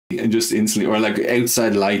and just instantly, or like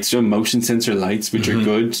outside lights, motion sensor lights, which are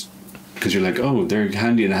good because you're like, oh, they're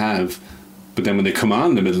handy to have. But then when they come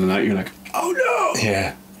on in the middle of the night, you're like, oh no.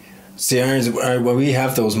 Yeah. See, well, we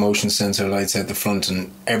have those motion sensor lights at the front,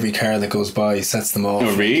 and every car that goes by sets them off.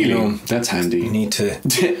 Oh, really? You know, that's handy. You need to.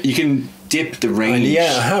 You can dip the range.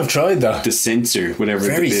 Yeah, I have tried that. The sensor, whatever.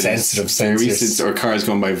 Very the sensitive sensors. Or cars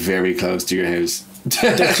going by very close to your house.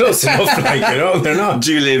 They're close enough, like, you know, they're not.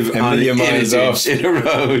 Do you live a on million miles off in a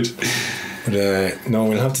road? But no,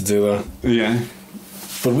 we'll have to do that. Yeah.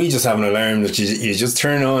 But we just have an alarm that you just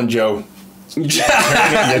turn on, Joe. No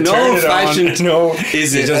fashion. No,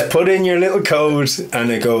 is you it? just put in your little code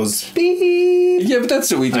and it goes beep. Yeah, but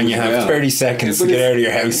that's what we do. And you have 30 seconds to get out of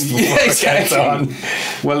your house before it gets on.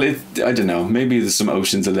 Well, I don't know. Maybe there's some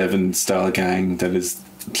Ocean's 11 style gang that is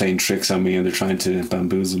playing tricks on me, and they're trying to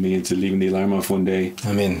bamboozle me into leaving the alarm off one day.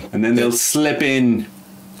 I mean, and then they'll slip in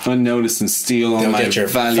unnoticed and steal all my get your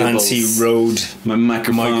valuables, fancy Rode, my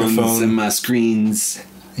microphone and my screens,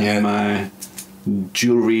 and my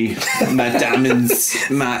jewelry, my diamonds,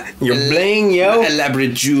 your bling, yo, my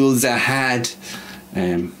elaborate jewels I had.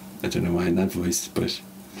 I don't know why in that voice, but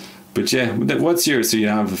yeah. What's your? So you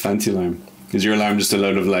have a fancy alarm? Is your alarm just a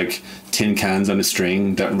load of like tin cans on a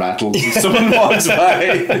string that rattles if someone walks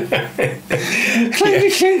by?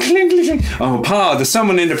 Clink, clink, clink, clink. Oh, Pa, there's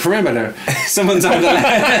someone in the perimeter. Someone's on the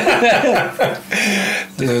line.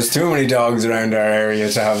 There's too many dogs around our area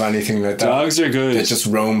to have anything like that. Dogs are good. They just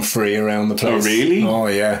roam free around the place. Oh, really? Oh,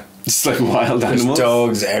 yeah. It's like wild animals. There's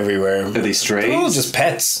dogs everywhere. Are they strays? They're all just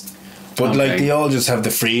pets. But like they all just have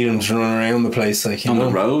the freedom to run around the place, like, you on know.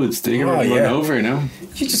 The roads, they get run over, you know.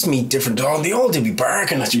 You just meet different dogs. They all do be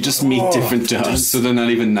barking at you. You just meet different dogs, so they're not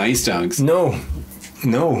even nice dogs. No. A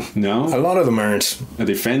lot of them aren't. Are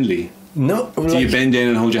they friendly? No. Do you bend down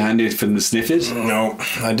and hold your hand out for them to sniff it? No,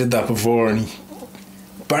 I did that before, and he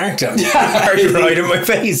barked at me. Barked right in my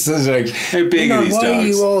face. I was like, how big are these dogs? Why are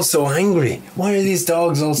you all so angry? Why are these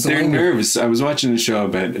dogs all so angry? They're nervous. I was watching a show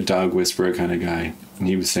about a dog whisperer kind of guy, and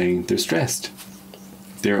he was saying they're stressed.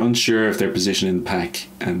 They're unsure of their position in the pack,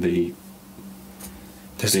 and they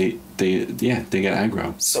get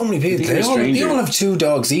aggro. So many people. They all have 2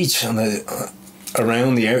 dogs each on the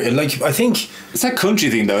around the area. Like, I think it's that country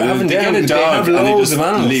thing though. They get a dog and they just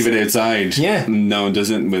leave it outside. Yeah, no one does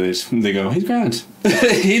it with it. They go, he's grand.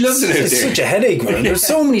 He loves it out there. It's such a headache, man. There's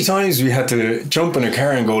so many times we had to jump in a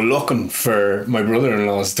car and go looking for my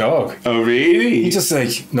brother-in-law's dog. Oh, really? He just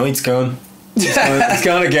like, night's gone. It's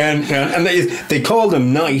gone again, and they call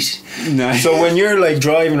them night. Nice. So when you're like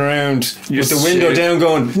driving around with the window down,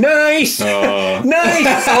 going night,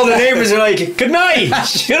 night, all the neighbours are like, good night,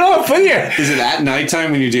 get off, will you? Is it at night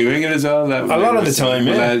time when you're doing it as well? A lot of the time,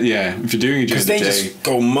 yeah. If you're doing it during the day, because they just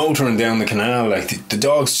go motoring down the canal, like the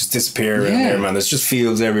dogs just disappear around there, man. There's just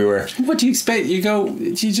fields everywhere. What do you expect? You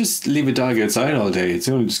just leave a dog outside all day. It's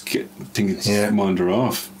going to just think it's wander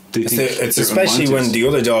off. It's especially when the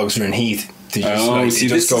other dogs are in heat. They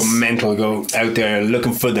just, go mental, go out there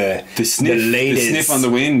looking for the sniff on the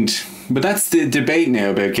wind. But that's the debate now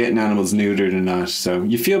about getting animals neutered or not. So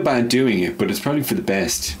you feel bad doing it, but it's probably for the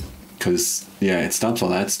best because it stops all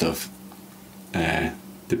that stuff. The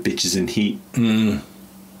bitches in heat.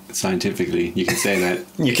 Scientifically, you can say that.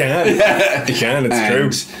 You can. You can. It's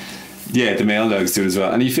true. Yeah, the male dogs do it as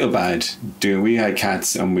well, and you feel bad doing. We had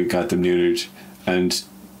cats and we got them neutered, and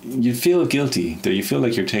you feel guilty. That you feel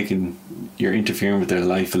like you're interfering with their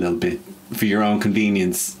life a little bit for your own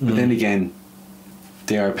convenience. But then again,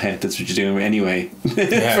 they are a pet. That's what you're doing anyway. For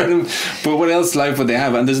them. But what else life would they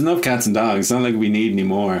have? And there's enough cats and dogs. It's not like we need any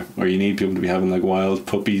more, or you need people to be having like wild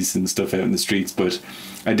puppies and stuff out in the streets. But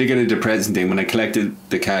I did get a depressing thing when I collected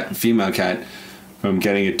the female cat from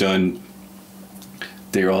getting it done.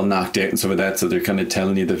 They're all knocked out and some of that, so they're kind of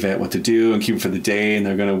telling you, the vet, what to do and keep them for the day, and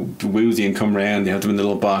they're going to woozy and come round. They have them in a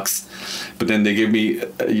little box, but then they give me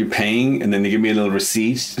you're paying, and then they give me a little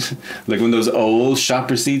receipt, like one of those old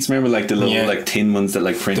shop receipts. Remember, like the little like tin ones that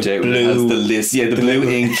like print out and it has the list, the blue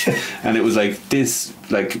ink, and it was like this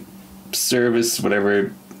like service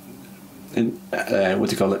whatever, and what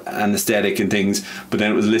do you call it, anesthetic and things. But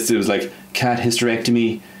then it was listed. It was like cat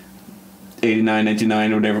hysterectomy.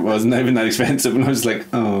 $89.99 or whatever it was, not even that expensive, and I was like,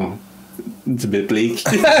 oh, it's a bit bleak.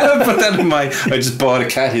 Put that in I just bought a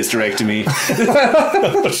cat hysterectomy.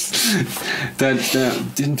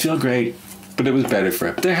 that didn't feel great, but it was better for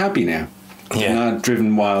it. But they're happy now. They're not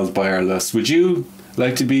driven wild by our lust. Would you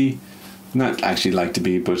like to be, not actually like to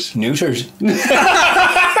be, but neutered?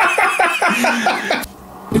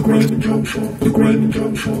 The Graeme and Joe Show. The Graeme and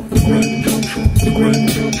Joe Show. The Graeme and Joe Show. The Graeme and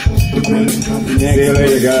Joe Show. The Graeme and Joe Show. See you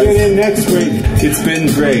later, guys. Tune in next week. It's been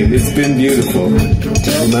great. It's been beautiful.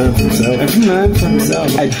 Tell the man for himself. Every man for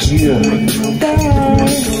himself. Adieu.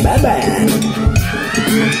 Bye-bye.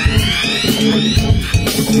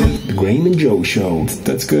 The Graeme and Joe Show.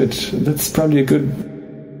 That's good. That's probably a good